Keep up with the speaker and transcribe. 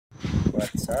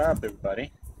up,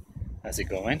 everybody? How's it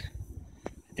going?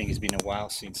 I think it's been a while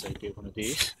since I did one of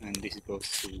these, and this goes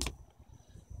to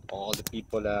all the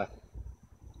people,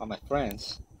 all my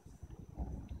friends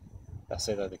that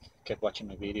said that they kept watching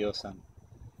my videos and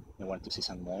they wanted to see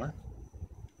some more.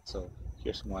 So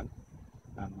here's one.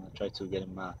 I'm gonna try to get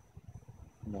them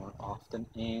more often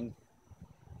in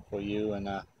for you and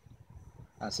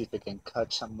see if I can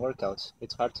catch some workouts.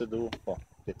 It's hard to do, well,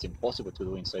 it's impossible to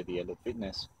do inside the LA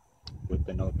Fitness with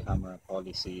the no camera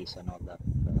policies and all that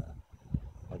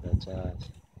jazz.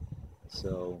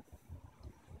 So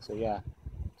yeah,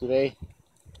 today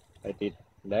I did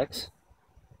legs.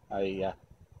 I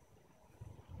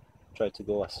tried to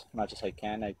go as much as I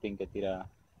can. I think I did a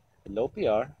low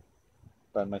PR,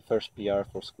 but my first PR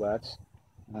for squats,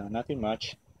 nothing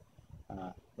much,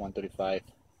 135,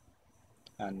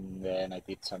 and then I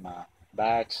did some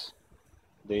backs,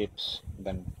 dips,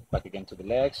 then back again to the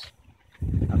legs,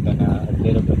 and then a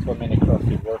little bit 4-minute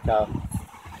CrossFit workout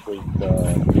with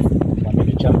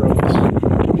 1-minute jump ropes,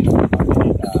 1-minute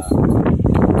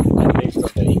deadlift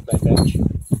on the incline bench,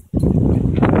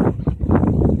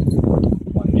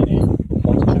 1-minute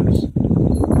functions,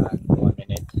 and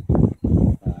 1-minute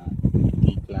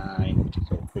decline,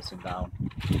 so facing down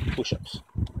push-ups.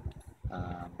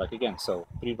 Back again, so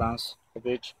 3 rounds of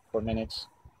each, 4 minutes,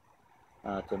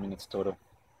 2 minutes total.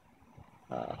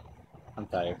 I'm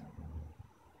tired.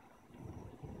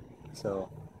 So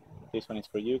this one is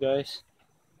for you guys,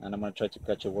 and I'm gonna try to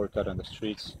catch a workout on the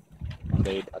streets one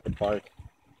day at the park,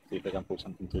 see if I can put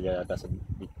something together that doesn't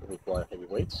require heavy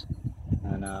weights,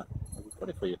 and I'll record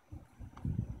it for you.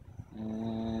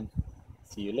 And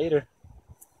see you later.